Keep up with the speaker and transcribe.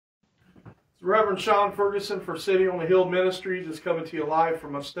Reverend Shawn Ferguson for City on the Hill Ministries is coming to you live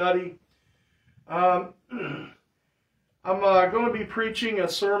from a study. I'm going to be preaching a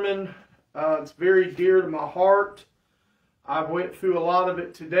sermon. It's very dear to my heart. I went through a lot of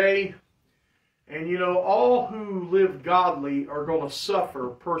it today. And you know, all who live godly are going to suffer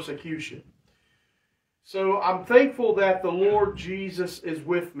persecution. So I'm thankful that the Lord Jesus is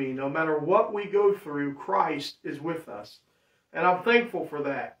with me. No matter what we go through, Christ is with us. And I'm thankful for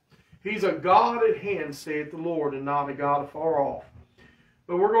that. He's a God at hand, saith the Lord, and not a God afar off.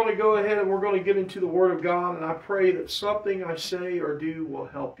 But we're going to go ahead and we're going to get into the Word of God, and I pray that something I say or do will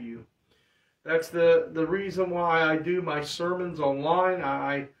help you. That's the reason why I do my sermons online.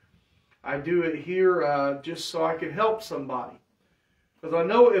 I do it here just so I can help somebody. Because I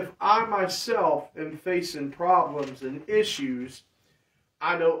know if I myself am facing problems and issues,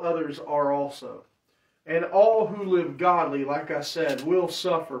 I know others are also. And all who live godly, like I said, will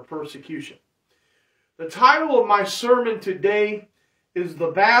suffer persecution. The title of my sermon today is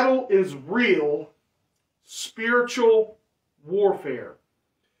The Battle is Real, Spiritual Warfare.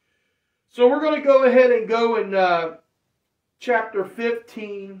 So we're going to go ahead and go in chapter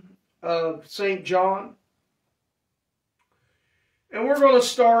 15 of St. John. And we're going to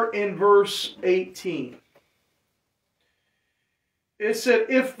start in verse 18. It said,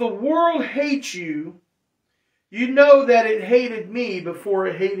 "If the world hates you, you know that it hated me before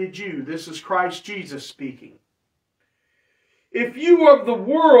it hated you." This is Christ Jesus speaking. "If you were of the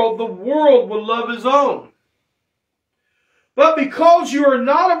world would love his own. But because you are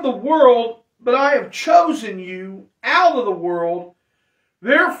not of the world, but I have chosen you out of the world,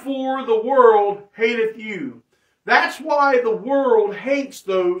 therefore the world hateth you." That's why the world hates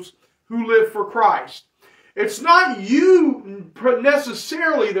those who live for Christ. It's not you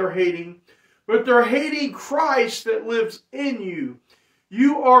necessarily they're hating, but they're hating Christ that lives in you.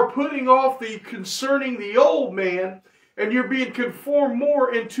 You are putting off concerning the old man, and you're being conformed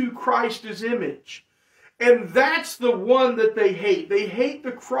more into Christ's image. And that's the one that they hate. They hate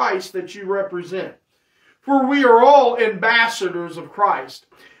the Christ that you represent. For we are all ambassadors of Christ.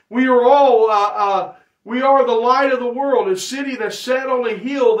 We are all, we are the light of the world, a city that's set on a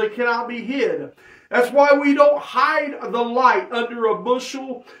hill that cannot be hid. That's why we don't hide the light under a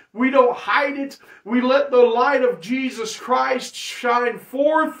bushel. We don't hide it. We let the light of Jesus Christ shine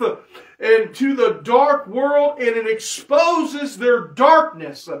forth into the dark world, and it exposes their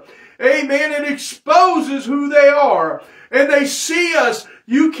darkness. Amen. It exposes who they are. And they see us.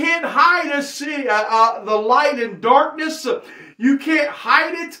 You can't hide the light in darkness. You can't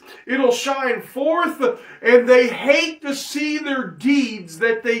hide it. It'll shine forth. And they hate to see their deeds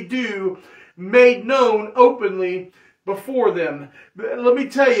that they do made known openly before them. Let me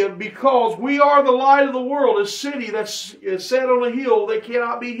tell you, because we are the light of the world, a city that's set on a hill that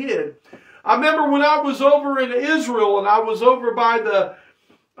cannot be hid. I remember when I was over in Israel, and I was over by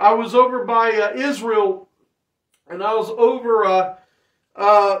Israel, and I was over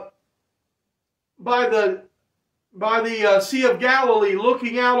by the Sea of Galilee,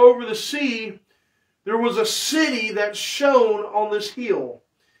 looking out over the sea. There was a city that shone on this hill.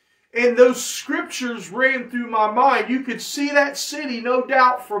 And those scriptures ran through my mind. You could see that city, no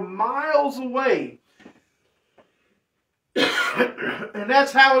doubt, from miles away. And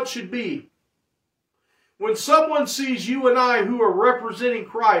that's how it should be. When someone sees you and I who are representing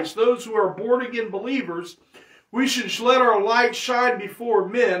Christ, those who are born-again believers, we should let our light shine before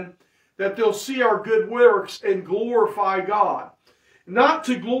men, that they'll see our good works and glorify God. Not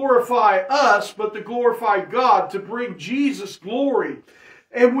to glorify us, but to glorify God, to bring Jesus glory.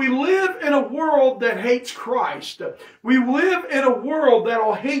 And we live in a world that hates Christ. We live in a world that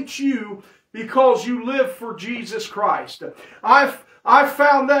will hate you because you live for Jesus Christ. I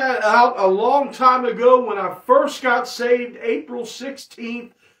found that out a long time ago when I first got saved, April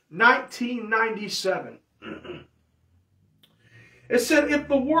 16th, 1997. It said, "If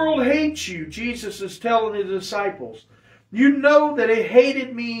the world hates you," Jesus is telling his disciples, "you know that it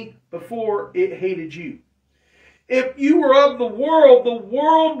hated me before it hated you. If you were of the world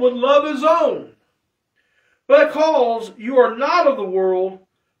would love his own. Because you are not of the world,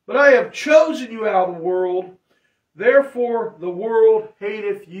 but I have chosen you out of the world, therefore the world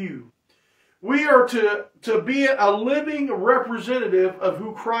hateth you." We are to be a living representative of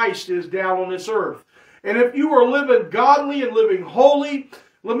who Christ is down on this earth. And if you are living godly and living holy,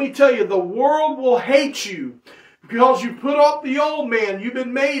 let me tell you, the world will hate you. Because you put off the old man, you've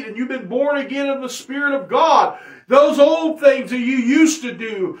been made and you've been born again of the Spirit of God. Those old things that you used to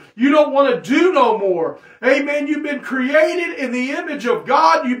do, you don't want to do no more. Amen. You've been created in the image of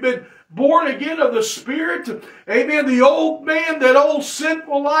God. You've been born again of the Spirit. Amen. The old man, that old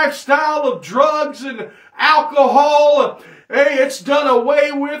sinful lifestyle of drugs and alcohol, hey, it's done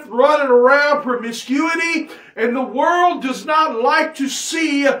away with, running around, promiscuity. And the world does not like to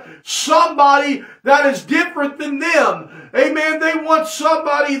see somebody that is different than them. Amen. They want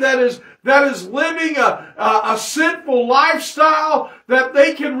somebody that is living a sinful lifestyle that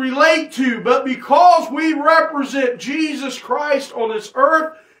they can relate to. But because we represent Jesus Christ on this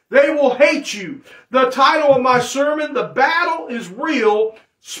earth, they will hate you. The title of my sermon, The Battle is Real,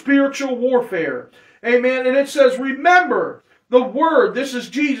 Spiritual Warfare. Amen. And it says, remember the word, this is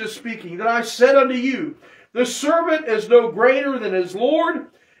Jesus speaking, that I said unto you, the servant is no greater than his Lord,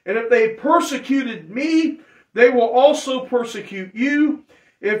 and if they persecuted me, they will also persecute you.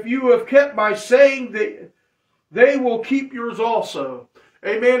 If you have kept my saying, they will keep yours also.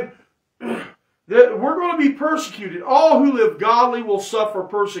 Amen. We're going to be persecuted. All who live godly will suffer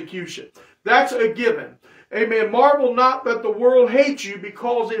persecution. That's a given. Amen. Marvel not that the world hates you,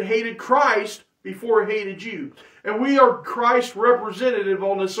 because it hated Christ before it hated you. And we are Christ's representative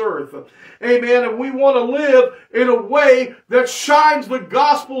on this earth. Amen. And we want to live in a way that shines the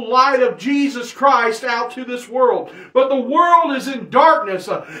gospel light of Jesus Christ out to this world. But the world is in darkness,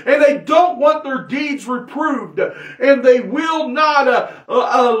 and they don't want their deeds reproved. And they will not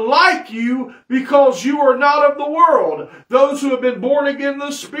like you, because you are not of the world. Those who have been born again in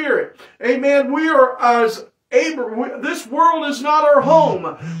the Spirit. Amen. We are as Abraham. This world is not our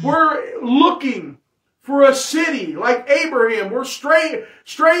home. We're looking for a city like Abraham. We're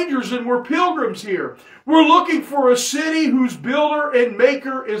strangers and we're pilgrims here. We're looking for a city whose builder and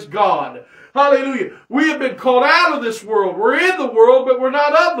maker is God. Hallelujah. We have been called out of this world. We're in the world, but we're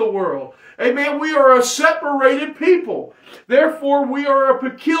not of the world. Amen. We are a separated people. Therefore, we are a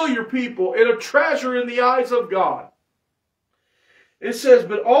peculiar people and a treasure in the eyes of God. It says,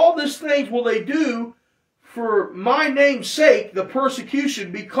 but all these things will they do for my name's sake, the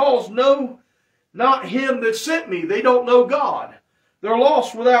persecution, because not him that sent me. They don't know God. They're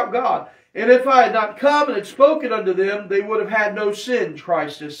lost without God. And if I had not come and had spoken unto them, they would have had no sin,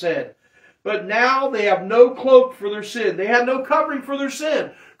 Christ has said. But now they have no cloak for their sin. They had no covering for their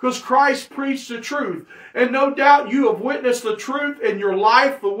sin, because Christ preached the truth. And no doubt you have witnessed the truth in your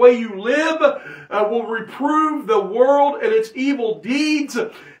life. The way you live will reprove the world and its evil deeds,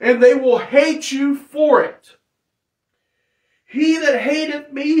 and they will hate you for it. He that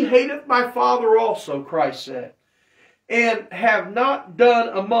hateth me hateth my Father also, Christ said. And have not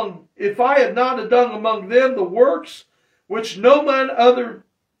done if I had not done among them the works which no other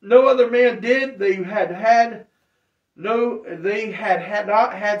man did, they had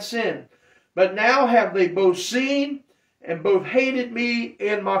not had sin. But now have they both seen and both hated me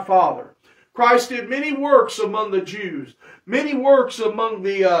and my Father. Christ did many works among the Jews, many works among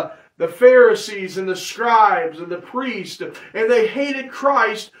the Pharisees and the scribes and the priests, and they hated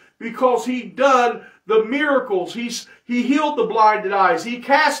Christ because he'd done the miracles. He healed the blinded eyes. He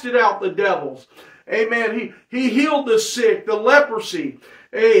casted out the devils. Amen. He healed the sick, the leprosy.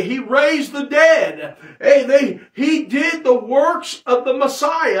 Hey, he raised the dead. Hey, he did the works of the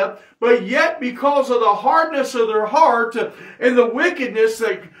Messiah, but yet because of the hardness of their heart and the wickedness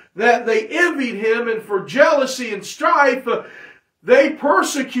that they envied him, and for jealousy and strife, they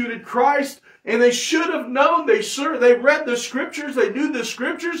persecuted Christ. And they should have known. They read the Scriptures. They knew the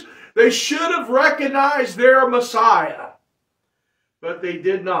Scriptures. They should have recognized their Messiah. But they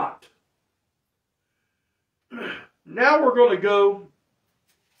did not. Now we're going to go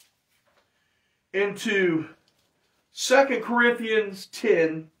into 2 Corinthians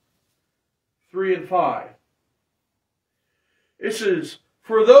 10, 3 and 5. It says,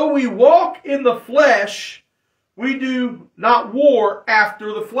 for though we walk in the flesh, we do not war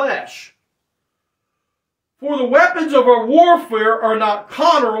after the flesh. For the weapons of our warfare are not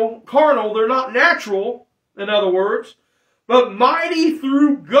carnal, they're not natural, in other words, but mighty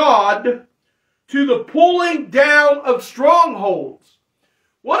through God to the pulling down of strongholds.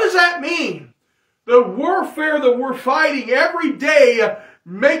 What does that mean? The warfare that we're fighting every day,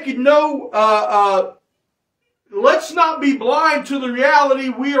 let's not be blind to the reality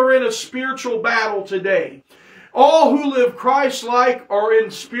we are in a spiritual battle today. All who live Christ-like are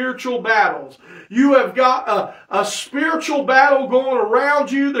in spiritual battles. You have got a spiritual battle going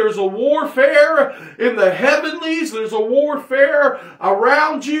around you. There's a warfare in the heavenlies. There's a warfare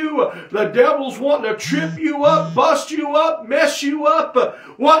around you. The devil's wanting to trip you up, bust you up, mess you up,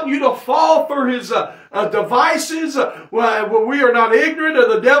 wanting you to fall for his devices. Well, we are not ignorant of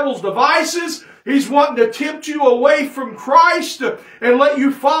the devil's devices. He's wanting to tempt you away from Christ and let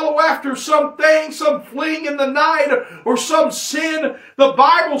you follow after something, some fling in the night or some sin. The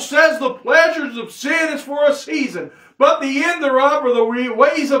Bible says the pleasures of sin is for a season, but the end thereof are the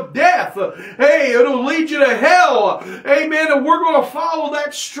ways of death. Hey, it'll lead you to hell. Amen. And we're going to follow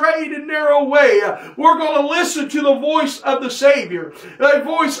that straight and narrow way. We're going to listen to the voice of the Savior, the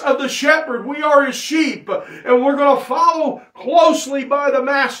voice of the shepherd. We are His sheep. And we're going to follow closely by the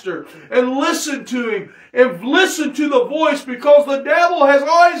Master and listen to Him and listen to the voice, because the devil has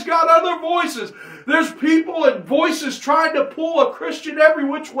always got other voices. There's people and voices trying to pull a Christian every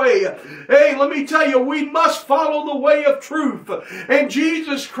which way. Hey, let me tell you, we must follow the way of truth. And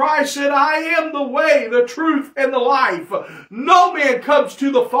Jesus Christ said, I am the way, the truth, and the life. No man comes to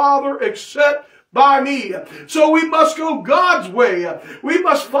the Father except by me. So we must go God's way. We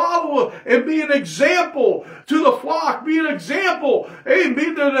must follow and be an example to the flock. Be an example and be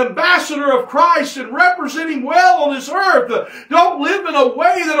an ambassador of Christ and represent Him well on this earth. Don't live in a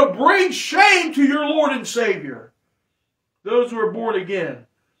way that will bring shame to your Lord and Savior, those who are born again.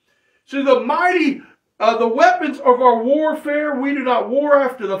 See, the mighty, the weapons of our warfare, we do not war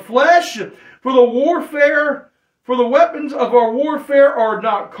after the flesh. For the weapons of our warfare are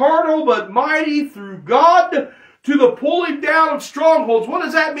not carnal, but mighty through God to the pulling down of strongholds. What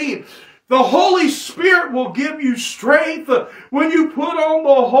does that mean? The Holy Spirit will give you strength when you put on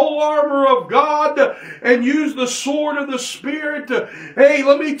the whole armor of God and use the sword of the Spirit. Hey,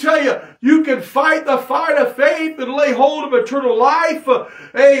 let me tell you, you can fight the fight of faith and lay hold of eternal life.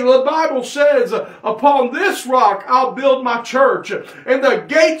 Hey, the Bible says, upon this rock I'll build my church, and the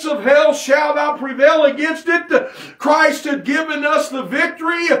gates of hell shall not prevail against it. Christ had given us the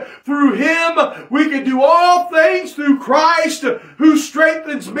victory. Through Him we can do all things through Christ who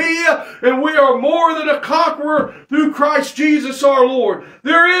strengthens me. And we are more than a conqueror through Christ Jesus our Lord.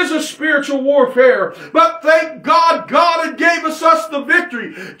 There is a spiritual warfare, but thank God, God had gave us the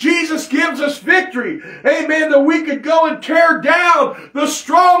victory. Jesus gives us victory. Amen. That we could go and tear down the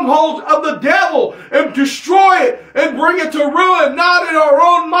strongholds of the devil and destroy it and bring it to ruin, not in our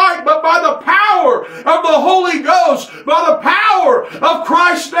own might, but by the power of the Holy Ghost, by the power of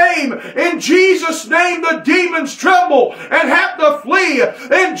Christ's name. In Jesus' name, the demons tremble and have to flee.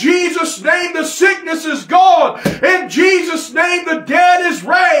 In Jesus' name, the sickness is gone. In Jesus' name, the dead is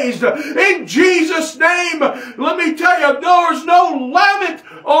raised. In Jesus' name, let me tell you, there is no limit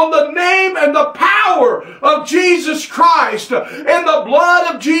on the name and the power of Jesus Christ and the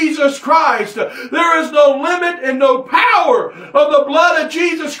blood of Jesus Christ. There is no limit and no power of the blood of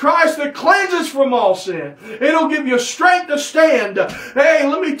Jesus Christ that cleanses from all sin. It'll give you strength to stand. Hey,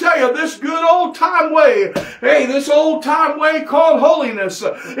 let me tell you, this good old time way, hey, this old time way called holiness,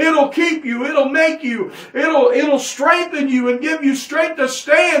 it'll keep you, it'll make you, it'll strengthen you and give you strength to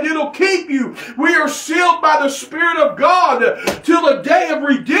stand. It'll keep you. We are sealed by the Spirit of God till the day of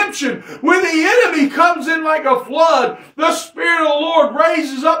redemption. When the enemy comes in like a flood, the Spirit of the Lord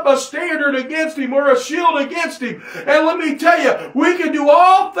raises up a standard against him or a shield against him. And let me tell you, we can do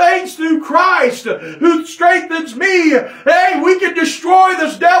all things through Christ who strengthens me. Hey, we can destroy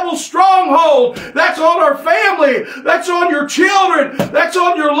this devil's stronghold. That's on our family. That's on your children. That's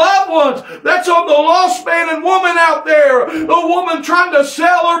on your loved ones. That's on the lost man and woman out there. The woman trying to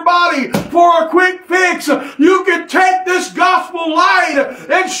sell her body for a quick fix. You can take this gospel light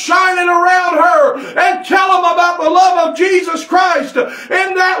and shine it around her and tell them about the love of Jesus Christ.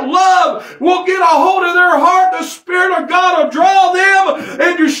 And that love will get a hold of their heart. The Spirit of God will draw them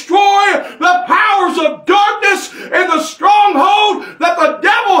and destroy the powers of darkness and the stronghold that the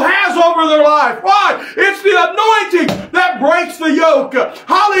devil has over their life. Why? It's the anointing that breaks the yoke.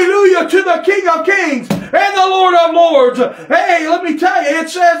 Hallelujah to the King of Kings and the Lord of Lords. Hey, let me tell you, it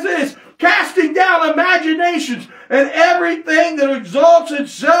says this, casting down imaginations and everything that exalts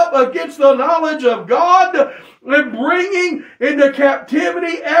itself against the knowledge of God, and bringing into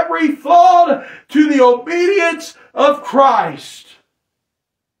captivity every thought to the obedience of Christ.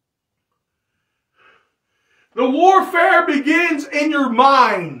 The warfare begins in your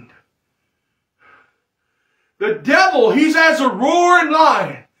mind. The devil, he's as a roaring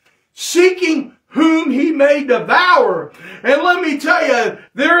lion, seeking whom he may devour. And let me tell you,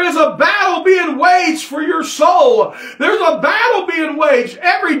 there is a battle being waged for your soul. There's a battle being waged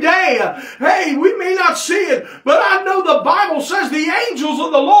every day. Hey, we may not see it, but I know the Bible says the angels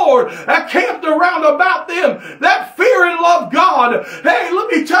of the Lord are camped around about them that fear and love God. Hey, let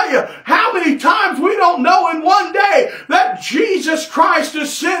me tell you, how many times we don't know in one day that Jesus Christ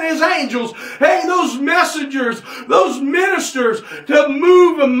has sent His angels, hey, those messengers, those ministers, to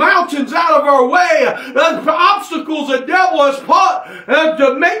move the mountains out of our way, the obstacles the devil has put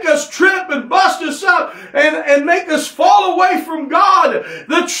to make us trip and bust us up and make us fall away from God.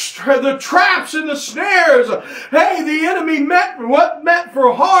 The traps and the snares, hey, the enemy what meant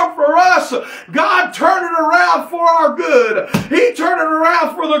for harm for us, God turned it around for our good. He turned it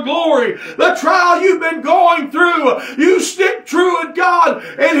around for the glory. The trial you've been going through, you stick true in God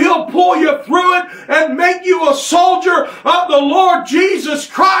and He'll pull you through it and make you a soldier of the Lord Jesus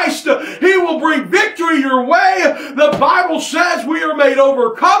Christ. He will bring victory your way. The Bible says we are made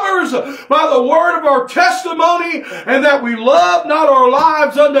overcomers by the word of our testimony, and that we love not our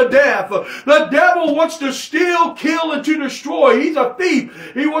lives unto death. The devil wants to steal, kill, and to destroy. He's a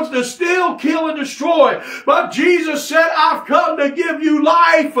thief. He wants to steal, kill, and destroy. But Jesus said, I've come to give you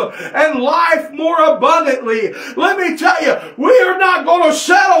life, and life more abundantly. Let me tell you, we are not going to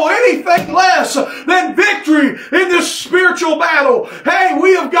settle anything less than victory in this spiritual battle. Hey,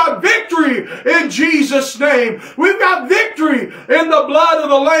 we have got victory in Jesus' name. We've got victory in the blood of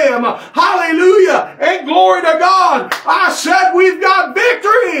the Lamb. Hallelujah and glory to God. I said we've got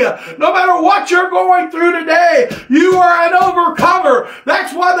victory. No matter what you're going through today, you are an overcomer.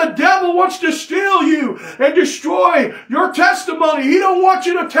 That's why the devil wants to steal you and destroy your testimony. He don't want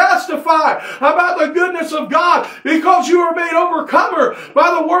you to testify about the goodness of God, because you are made overcomer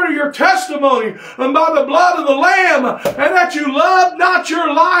by the word of your testimony and by the blood of the Lamb, and that you love not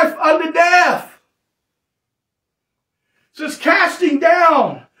your life unto death. It says, casting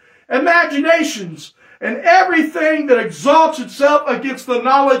down imaginations and everything that exalts itself against the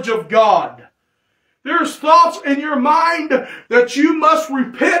knowledge of God. There's thoughts in your mind that you must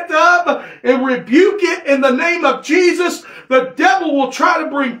repent of and rebuke it in the name of Jesus. The devil will try to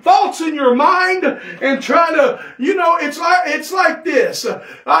bring thoughts in your mind and try to, it's like this.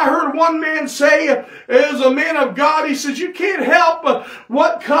 I heard one man say, as a man of God, he says, you can't help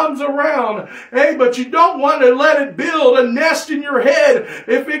what comes around. Hey, but you don't want to let it build a nest in your head.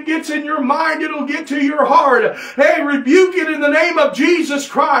 If it gets in your mind, it'll get to your heart. Hey, rebuke it in the name of Jesus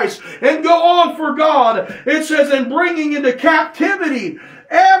Christ and go on for God. It says, in bringing into captivity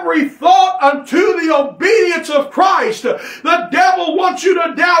every thought unto the obedience of Christ. The devil wants you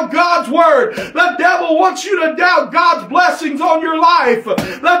to doubt God's word. The devil wants you to doubt God's blessings on your life.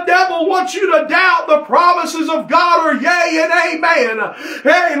 The devil wants you to doubt the promises of God are yea and amen.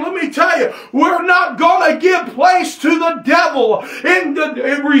 Hey, let me tell you, we're not going to give place to the devil and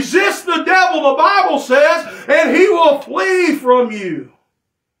resist the devil, the Bible says, and he will flee from you.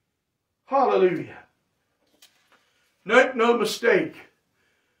 Hallelujah. Make no mistake,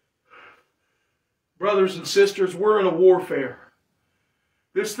 brothers and sisters, we're in a warfare.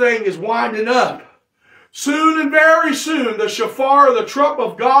 This thing is winding up. Soon and very soon, the shofar, the trump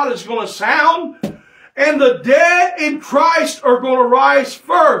of God, is going to sound. And the dead in Christ are going to rise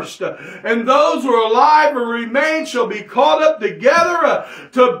first. And those who are alive and remain shall be caught up together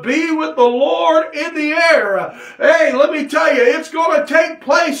to be with the Lord in the air. Hey, let me tell you, it's going to take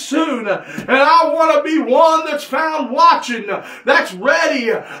place soon. And I want to be one that's found watching, that's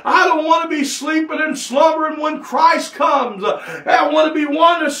ready. I don't want to be sleeping and slumbering when Christ comes. I want to be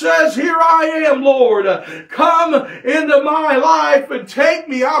one that says, here I am, Lord. Come into my life and take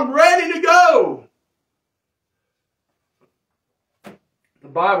me. I'm ready to go. The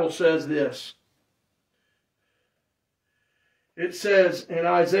Bible says this. It says in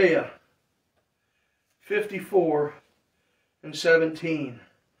Isaiah 54 and 17,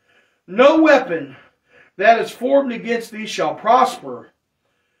 no weapon that is formed against thee shall prosper,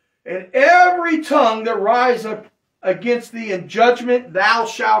 and every tongue that rises up against thee in judgment thou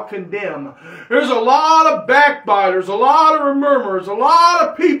shalt condemn. There's a lot of backbiters, a lot of murmurers, a lot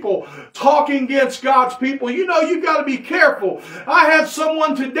of people talking against God's people. You know, you've got to be careful. I had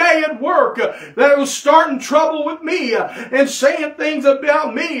someone today at work that was starting trouble with me and saying things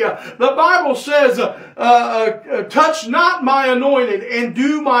about me. The Bible says, touch not my anointed and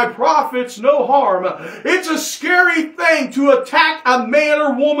do my prophets no harm. It's a scary thing to attack a man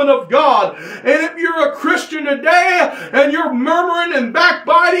or woman of God. And if you're a Christian today, and you're murmuring and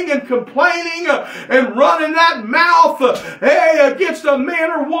backbiting and complaining and running that mouth, hey, against a man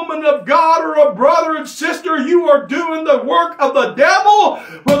or woman of God or a brother and sister, you are doing the work of the devil,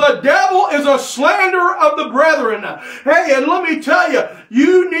 for the devil is a slanderer of the brethren. Hey, and let me tell you,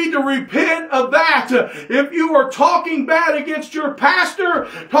 you need to repent of that. If you are talking bad against your pastor,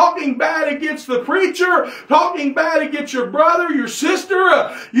 talking bad against the preacher, talking bad against your brother, your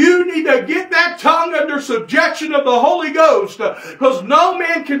sister, you need to get that tongue under subjection of the Holy Ghost, because no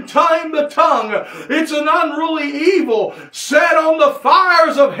man can tame the tongue. It's an unruly evil set on the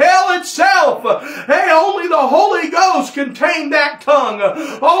fires of hell itself. Hey, only the Holy Ghost can tame that tongue.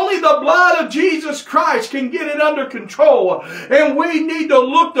 Only the blood of Jesus Christ can get it under control. And we need to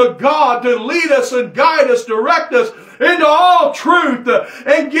look to God to lead us and guide us, direct us into all truth,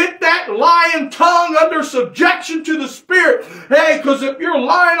 and get that lying tongue under subjection to the Spirit. Hey, because if you're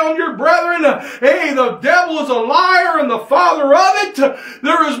lying on your brethren, hey, the devil is a liar and the father of it.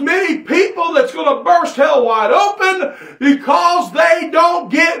 There is many people that's going to burst hell wide open because they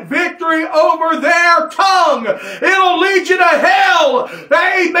don't get victory over their tongue. It'll lead you to hell.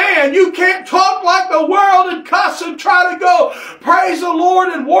 Amen. You can't talk like the world and cuss and try to go praise the Lord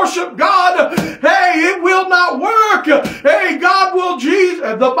and worship God. Hey, it will not work. Hey, God will, Jesus,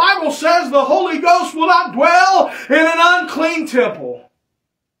 the Bible says the Holy Ghost will not dwell in an unclean temple.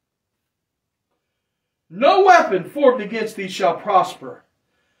 No weapon formed against thee shall prosper,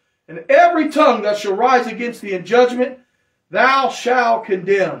 and every tongue that shall rise against thee in judgment thou shalt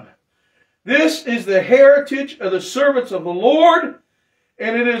condemn. This is the heritage of the servants of the Lord,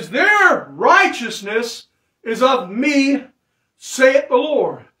 and it is their righteousness is of me, saith the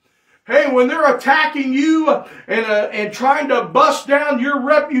Lord. Hey, when they're attacking you and trying to bust down your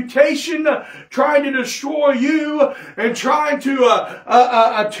reputation, trying to destroy you and trying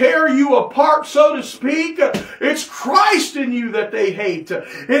to tear you apart, so to speak, it's Christ in you that they hate.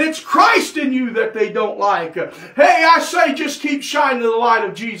 And it's Christ in you that they don't like. Hey, I say just keep shining the light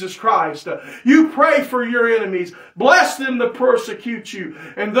of Jesus Christ. You pray for your enemies. Bless them that persecute you.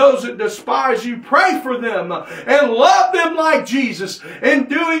 And those that despise you, pray for them. And love them like Jesus. In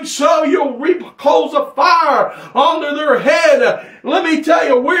doing so, you'll reap coals of fire onto their head. Let me tell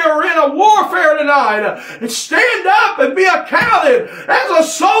you, we are in a warfare tonight. And stand up and be accounted as a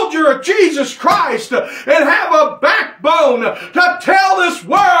soldier of Jesus Christ. And have a backbone to tell this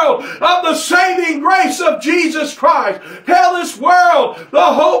world of the saving grace of Jesus Christ. Tell this world the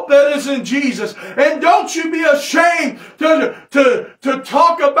hope that is in Jesus. And don't you be ashamed to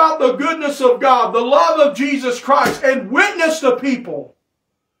talk about the goodness of God, the love of Jesus Christ, and witness to people.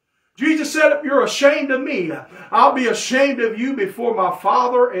 Jesus said, if you're ashamed of me, I'll be ashamed of you before my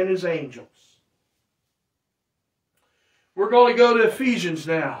Father and His angels. We're going to go to Ephesians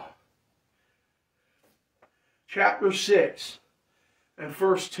now. Chapter 6 and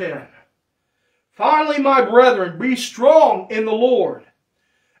verse 10. Finally, my brethren, be strong in the Lord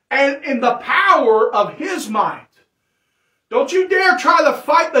and in the power of His might. Don't you dare try to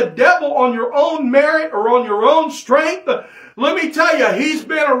fight the devil on your own merit or on your own strength. Let me tell you, he's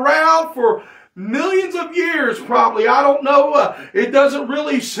been around for millions of years probably. I don't know. It doesn't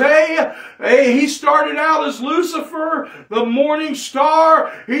really say. Hey, he started out as Lucifer, the morning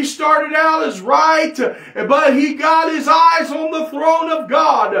star. He started out as right, but he got his eyes on the throne of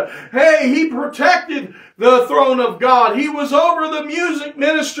God. Hey, he protected the throne of God. He was over the music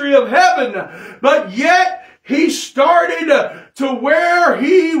ministry of heaven, but yet he started to where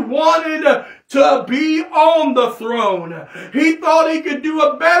he wanted to be on the throne. He thought he could do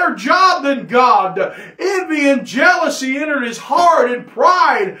a better job than God. Envy and jealousy entered his heart, and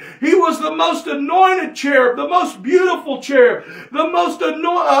pride. He was the most anointed cherub, the most beautiful cherub, the most at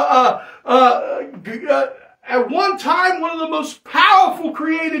one time one of the most powerful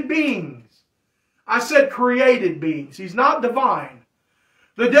created beings. I said created beings. He's not divine.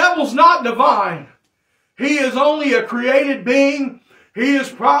 The devil's not divine. He is only a created being. He is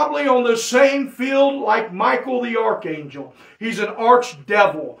probably on the same field like Michael the archangel. He's an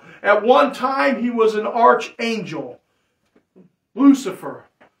archdevil. At one time he was an archangel, Lucifer.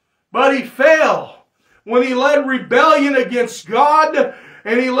 But he fell when he led rebellion against God,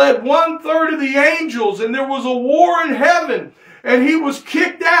 and he led 1/3 of the angels, and there was a war in heaven, and he was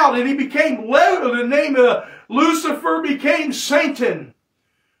kicked out, and he became, the name of Lucifer became Satan,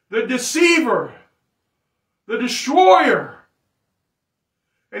 the deceiver, the destroyer.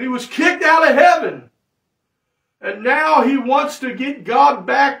 And he was kicked out of heaven. And now he wants to get God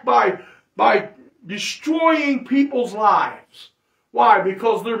back by destroying people's lives. Why?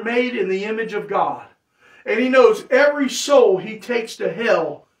 Because they're made in the image of God. And he knows every soul he takes to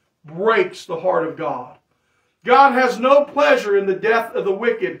hell breaks the heart of God. God has no pleasure in the death of the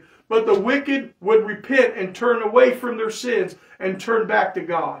wicked, but the wicked would repent and turn away from their sins and turn back to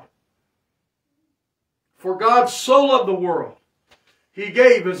God. For God so loved the world, He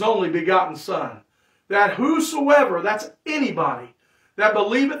gave His only begotten Son, that whosoever, that's anybody, that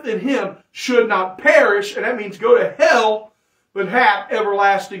believeth in him should not perish, and that means go to hell, but have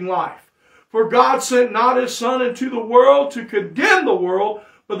everlasting life. For God sent not his Son into the world to condemn the world,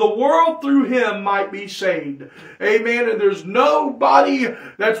 but the world through him might be saved. Amen. And there's nobody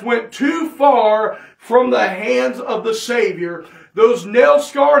that's went too far from the hands of the Savior. Those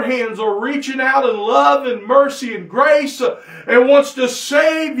nail-scarred hands are reaching out in love and mercy and grace and wants to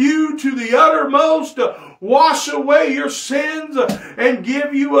save you to the uttermost, wash away your sins and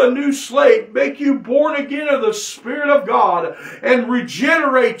give you a new slate, make you born again of the Spirit of God and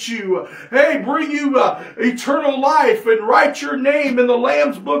regenerate you. Hey, bring you eternal life and write your name in the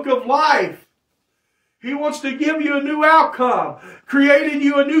Lamb's Book of Life. He wants to give you a new outcome, creating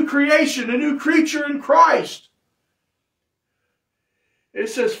you a new creation, a new creature in Christ. It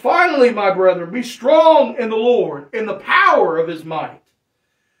says, finally, my brethren, be strong in the Lord, in the power of his might.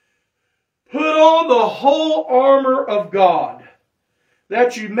 Put on the whole armor of God,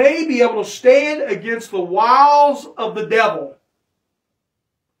 that you may be able to stand against the wiles of the devil.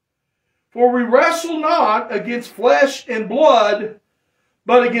 For we wrestle not against flesh and blood,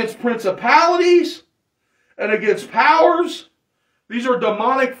 but against principalities and against powers. These are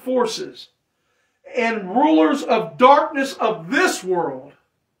demonic forces. And rulers of darkness of this world,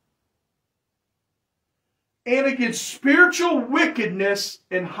 and against spiritual wickedness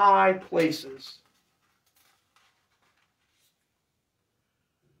in high places.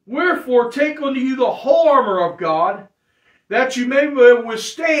 Wherefore take unto you the whole armor of God, that you may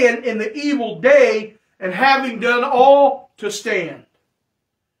withstand in the evil day, and having done all, to stand.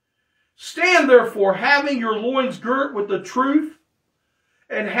 Stand therefore, having your loins girt with the truth,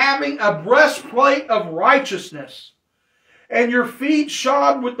 and having a breastplate of righteousness, and your feet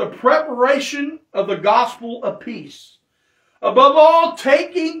shod with the preparation of the gospel of peace. Above all,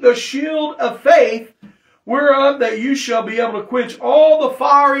 taking the shield of faith, whereof that you shall be able to quench all the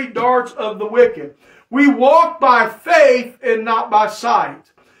fiery darts of the wicked. We walk by faith and not by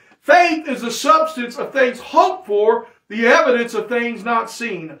sight. Faith is the substance of things hoped for, the evidence of things not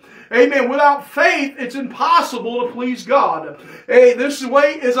seen. Amen. Without faith, it's impossible to please God. Hey, this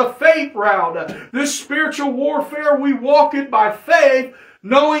way is a faith round. This spiritual warfare, we walk it by faith,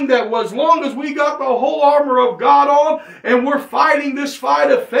 knowing that as long as we got the whole armor of God on, and we're fighting this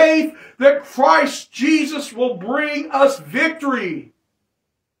fight of faith, that Christ Jesus will bring us victory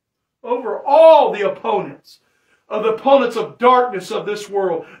over all the opponents. Of the opponents of darkness of this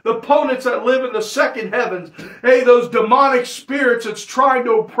world. The opponents that live in the second heavens. Hey, those demonic spirits that's trying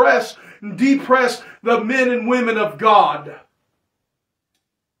to oppress and depress the men and women of God.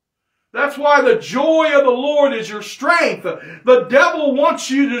 That's why the joy of the Lord is your strength. The devil wants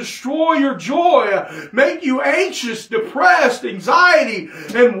you to destroy your joy, make you anxious, depressed, anxiety,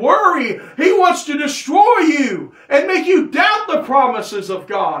 and worry. He wants to destroy you and make you doubt the promises of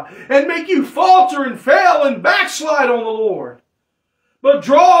God and make you falter and fail and backslide on the Lord. But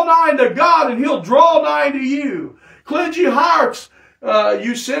draw nigh to God and he'll draw nigh to you. Cleanse your hearts,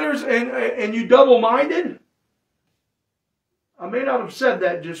 you sinners and you double-minded. I may not have said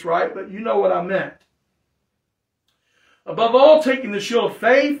that just right, but you know what I meant. Above all, taking the shield of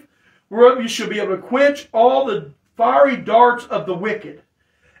faith, whereof you shall be able to quench all the fiery darts of the wicked,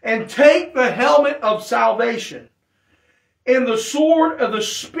 and take the helmet of salvation, and the sword of the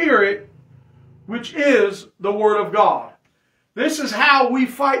Spirit, which is the Word of God. This is how we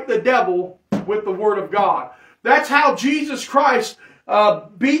fight the devil, with the Word of God. That's how Jesus Christ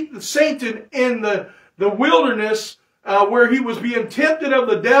beat Satan in the wilderness, where he was being tempted of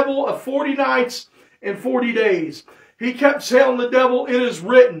the devil of 40 nights and 40 days. He kept telling the devil, it is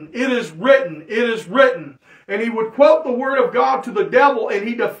written, it is written, it is written. And he would quote the word of God to the devil, and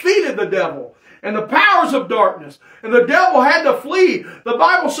he defeated the devil and the powers of darkness. And the devil had to flee. The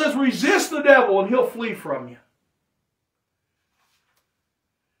Bible says resist the devil and he'll flee from you.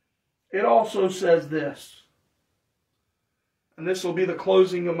 It also says this, and this will be the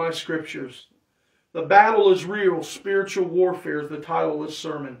closing of my scriptures. The battle is real. Spiritual warfare is the title of this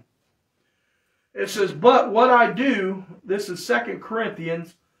sermon. It says, but what I do, this is 2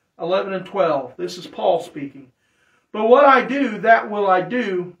 Corinthians 11 and 12. This is Paul speaking. But what I do, that will I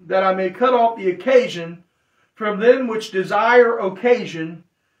do, that I may cut off the occasion from them which desire occasion,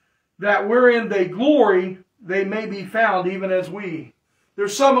 that wherein they glory, they may be found even as we.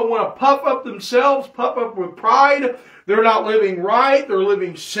 There's some that want to puff up themselves, puff up with pride. They're not living right. They're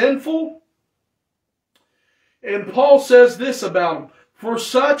living sinful. And Paul says this about them. For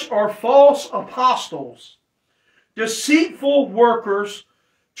such are false apostles, deceitful workers,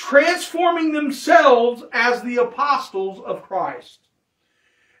 transforming themselves as the apostles of Christ.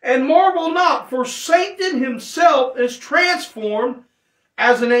 And marvel not, for Satan himself is transformed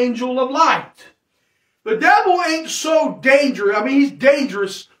as an angel of light. The devil ain't so dangerous. I mean, he's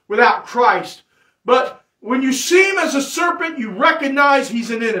dangerous without Christ. But when you see him as a serpent, you recognize he's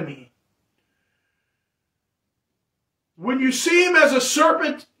an enemy. When you see him as a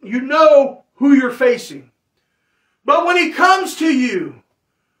serpent, you know who you're facing. But when he comes to you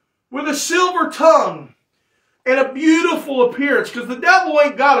with a silver tongue and a beautiful appearance, because the devil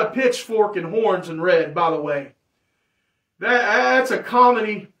ain't got a pitchfork and horns and red, by the way. That's a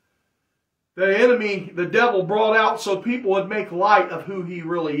comedy the enemy, the devil, brought out so people would make light of who he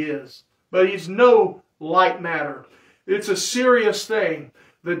really is. But he's no light matter. It's a serious thing,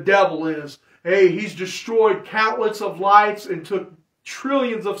 the devil is. Hey, he's destroyed countless of lives and took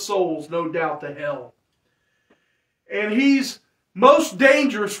trillions of souls, no doubt, to hell. And he's most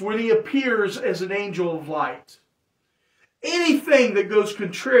dangerous when he appears as an angel of light. Anything that goes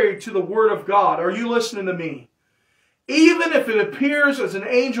contrary to the Word of God, are you listening to me? Even if it appears as an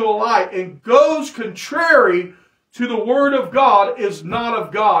angel of light and goes contrary to the Word of God, is not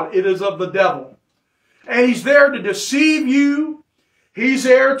of God. It is of the devil. And he's there to deceive you. He's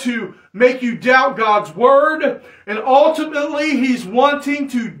there to make you doubt God's Word. And ultimately, he's wanting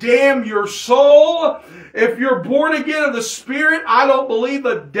to damn your soul. If you're born again of the Spirit, I don't believe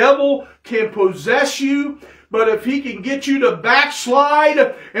the devil can possess you. But if he can get you to backslide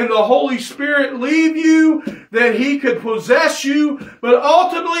and the Holy Spirit leave you, then he could possess you. But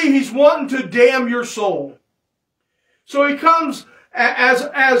ultimately, he's wanting to damn your soul. So he comes as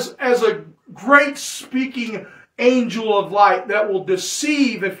a great speaking angel of light that will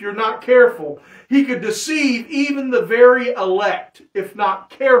deceive if you're not careful. He could deceive even the very elect if not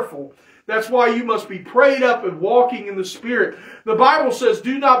careful. That's why you must be prayed up and walking in the Spirit. The Bible says,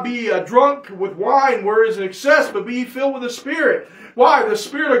 do not be drunk with wine where is an excess, but be filled with the Spirit. Why? The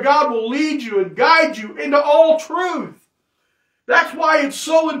Spirit of God will lead you and guide you into all truth. That's why it's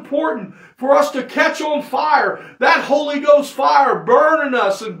so important for us to catch on fire. That Holy Ghost fire burning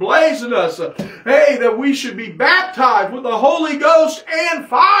us and blazing us. Hey, that we should be baptized with the Holy Ghost and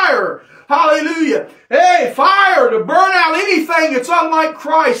fire. Hallelujah. Hey, fire to burn out anything that's unlike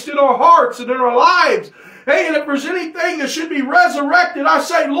Christ in our hearts and in our lives. Hey, and if there's anything that should be resurrected, I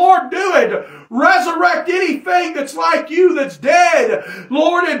say, Lord, do it. Resurrect anything that's like you that's dead.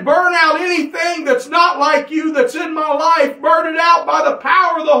 Lord, and burn out anything that's not like you that's in my life. Burn it out by the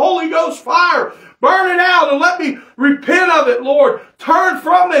power of the Holy Ghost fire. Burn it out and let me repent of it, Lord. Turn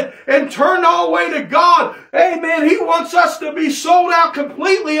from it and turn all the way to God. Amen. He wants us to be sold out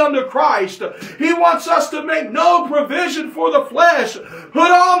completely unto Christ. He wants us to make no provision for the flesh.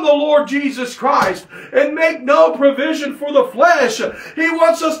 Put on the Lord Jesus Christ and make no provision for the flesh. He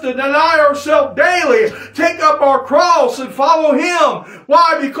wants us to deny ourselves daily, take up our cross and follow Him.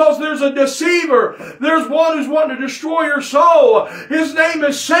 Why? Because there's a deceiver. There's one who's wanting to destroy your soul. His name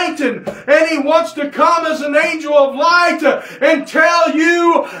is Satan, and he wants to come as an angel of light and tell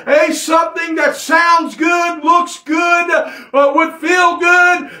you something that sounds good, looks good, would feel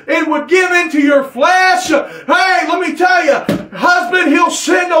good, and would give into your flesh. Hey, let me tell you, husband, he'll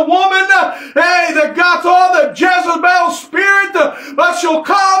send a woman, that got all the Jezebel spirit, but she'll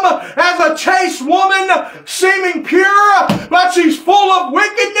come as a chaste woman, seeming pure, but she's full of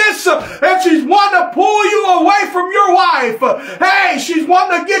wickedness, and she's wanting to pull you away from your wife. Hey, she's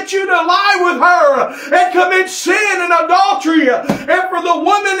wanting to get you to lie with her and commit sin and adultery. And for the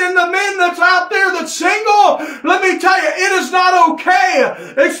women and the men that's out there that's single, let me tell you, it is not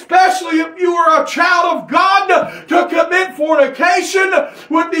okay, especially if you are a child of God, to commit fornication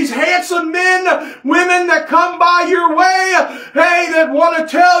with these handsome men, women that come by your way, that want to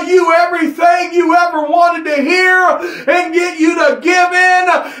tell you everything you ever wanted to hear and get you to give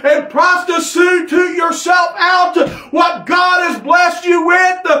in and prostitute yourself out what God has blessed you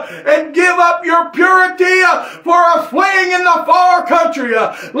with and give up your purity for a fling in the far country.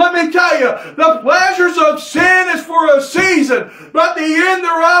 Let me tell you, the pleasures of sin is for a season, but the end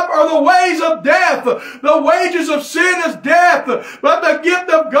thereof are the ways of death. The wages of sin is death, but the gift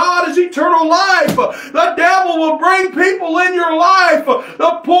of God is eternal life. The devil will bring people in your life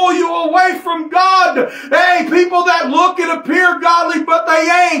to pull you away from God. Hey, people that look and appear godly, but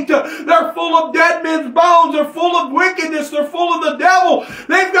they ain't. They're full of dead men's bones. They're full of wickedness. They're full of the devil.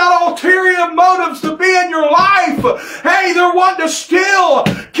 They've got ulterior motives to be in your life. Hey, they're wanting to steal,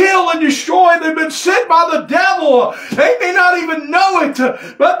 kill, and destroy. They've been sent by the devil. They may not even know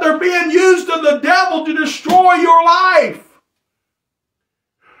it, but they're being used of the devil to destroy your life.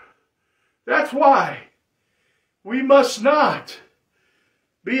 That's why we must not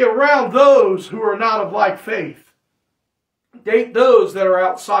be around those who are not of like faith. Date those that are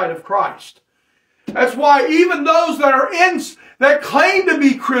outside of Christ. That's why even those that claim to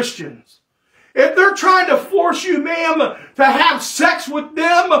be Christians, if they're trying to force you, ma'am, to have sex with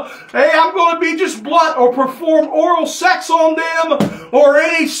them, hey, I'm going to be just blunt, or perform oral sex on them, or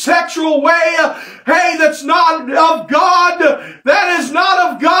any sexual way, hey, that's not of God. That is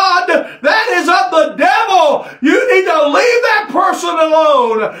not of God. That is of the devil. You need to leave that person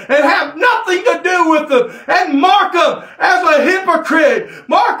alone and have nothing to do with them, and mark them as a hypocrite.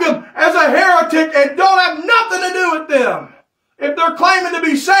 Mark them as a heretic, and don't have nothing to do with them. If they're claiming to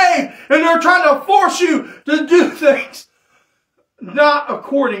be saved and they're trying to force you to do things not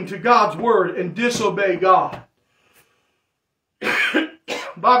according to God's word and disobey God. The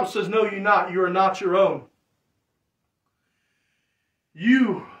Bible says, know you not, you are not your own.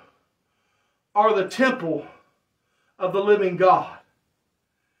 You are the temple of the living God.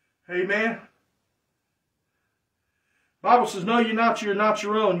 Amen. The Bible says, know you not, you're not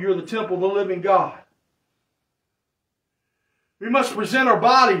your own. You're the temple of the living God. We must present our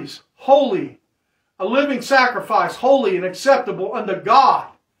bodies holy, a living sacrifice, holy and acceptable unto God,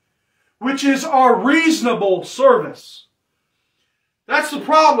 which is our reasonable service. That's the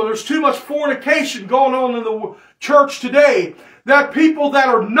problem. There's too much fornication going on in the church today, that people that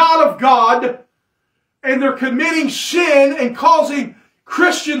are not of God, and they're committing sin and causing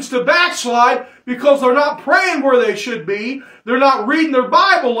Christians to backslide because they're not praying where they should be, they're not reading their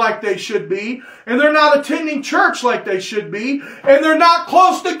Bible like they should be, and they're not attending church like they should be, and they're not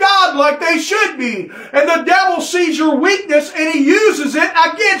close to God like they should be. And the devil sees your weakness and he uses it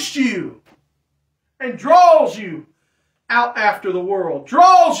against you and draws you out after the world,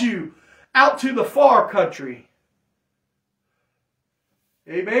 draws you out to the far country.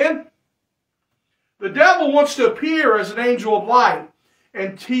 Amen? The devil wants to appear as an angel of light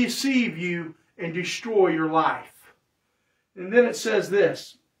and deceive you and destroy your life. And then it says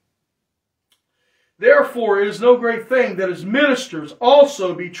this, therefore it is no great thing that his ministers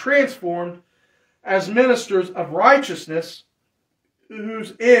also be transformed as ministers of righteousness,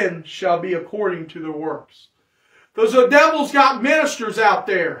 whose end shall be according to their works. Because the devil's got ministers out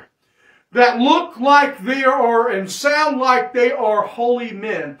there that look like they are and sound like they are holy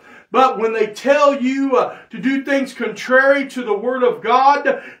men. But when they tell you to do things contrary to the Word of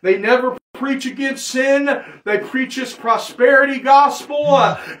God, they never preach against sin. They preach this prosperity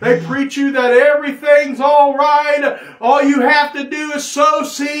gospel. They preach you that everything's all right. All you have to do is sow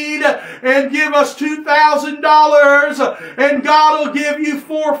seed and give us $2,000, and God will give you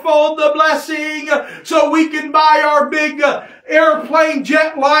fourfold the blessing so we can buy our big airplane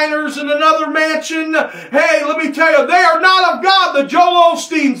jetliners and another mansion. Hey, let me tell you, they are not of God. The Joel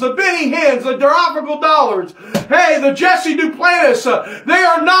Osteens, the Benny Hinn's, the Durafical Dollars, hey, the Jesse Duplantis, they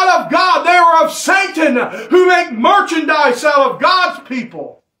are not of God. They are of Satan, who make merchandise out of God's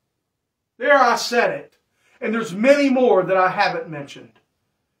people. There, I said it. And there's many more that I haven't mentioned.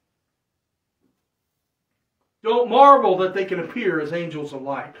 Don't marvel that they can appear as angels of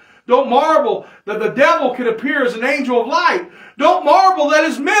light. Don't marvel that the devil can appear as an angel of light. Don't marvel that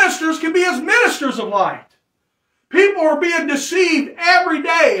his ministers can be as ministers of light. People are being deceived every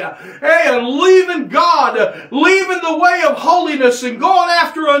day, and leaving God, leaving the way of holiness and going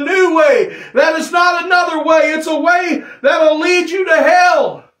after a new way. That is not another way. It's a way that will lead you to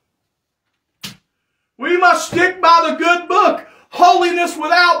hell. We must stick by the good book. Holiness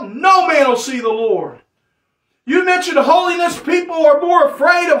without no man will see the Lord. You mentioned holiness, people are more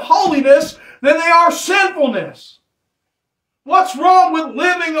afraid of holiness than they are sinfulness. What's wrong with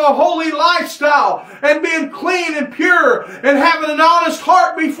living a holy lifestyle and being clean and pure and having an honest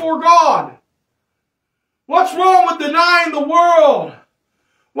heart before God? What's wrong with denying the world?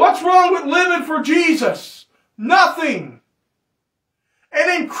 What's wrong with living for Jesus? Nothing.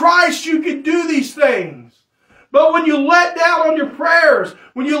 And in Christ you can do these things. But when you let down on your prayers,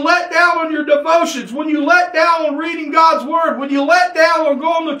 when you let down on your devotions, when you let down on reading God's Word, when you let down on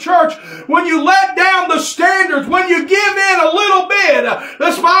going to church, when you let down the standards, when you give in a little bit,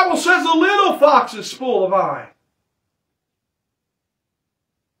 this Bible says a little fox is full of eye.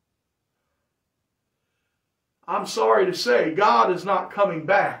 I'm sorry to say, God is not coming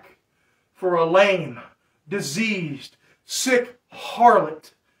back for a lame, diseased, sick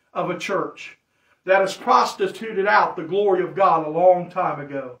harlot of a church that has prostituted out the glory of God a long time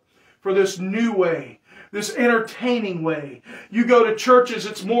ago for this new way, this entertaining way. You go to churches,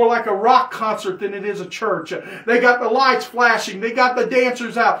 it's more like a rock concert than it is a church. They got the lights flashing. They got the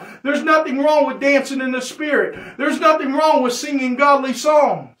dancers out. There's nothing wrong with dancing in the Spirit. There's nothing wrong with singing godly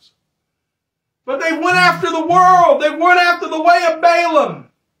songs. But they went after the world. They went after the way of Balaam.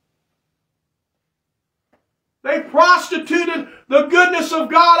 They prostituted the goodness of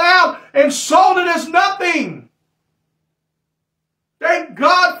God out and sold it as nothing. Thank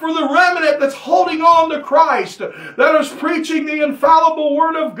God for the remnant that's holding on to Christ, that is preaching the infallible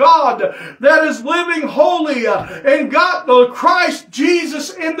Word of God, that is living holy and got the Christ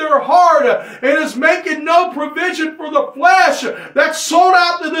Jesus in their heart and is making no provision for the flesh that's sold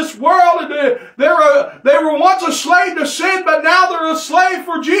out to this world. And they were once a slave to sin, but now they're a slave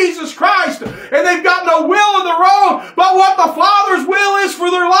for Jesus Christ. And they've got no will of their own, but what the Father's will is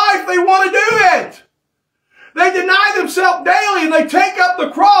for their life, they want to do it. They deny themselves daily and they take up the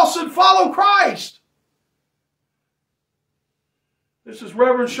cross and follow Christ. This is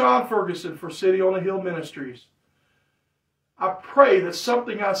Reverend Shawn Ferguson for City on a Hill Ministries. I pray that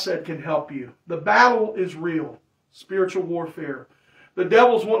something I said can help you. The battle is real. Spiritual warfare. The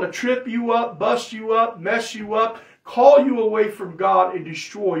devil's wanting to trip you up, bust you up, mess you up, call you away from God and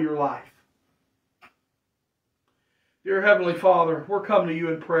destroy your life. Dear Heavenly Father, we're coming to you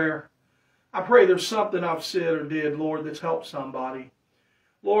in prayer. I pray there's something I've said or did, Lord, that's helped somebody.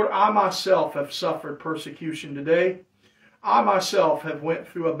 Lord, I myself have suffered persecution today. I myself have went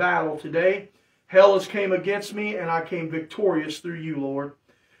through a battle today. Hell has came against me, and I came victorious through you, Lord.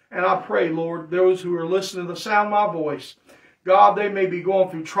 And I pray, Lord, those who are listening to the sound of my voice, God, they may be going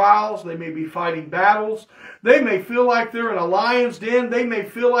through trials. They may be fighting battles. They may feel like they're in a lion's den. They may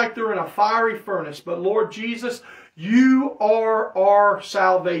feel like they're in a fiery furnace. But Lord Jesus, you are our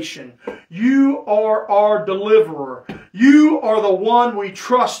salvation. You are our deliverer. You are the one we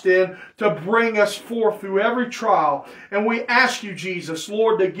trust in to bring us forth through every trial. And we ask you, Jesus,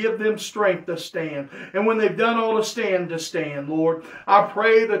 Lord, to give them strength to stand. And when they've done all to stand, Lord. I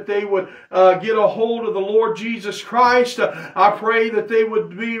pray that they would get a hold of the Lord Jesus Christ. I pray that they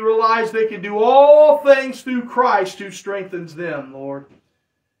would realize they can do all things through Christ who strengthens them, Lord.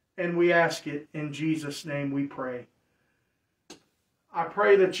 And we ask it in Jesus' name we pray. I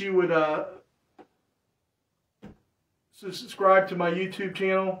pray that you would subscribe to my YouTube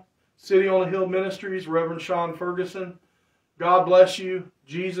channel, City on a Hill Ministries, Reverend Shawn Ferguson. God bless you.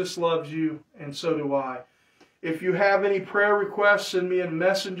 Jesus loves you, and so do I. If you have any prayer requests, send me a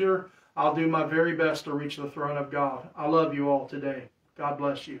messenger. I'll do my very best to reach the throne of God. I love you all today. God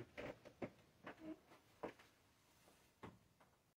bless you.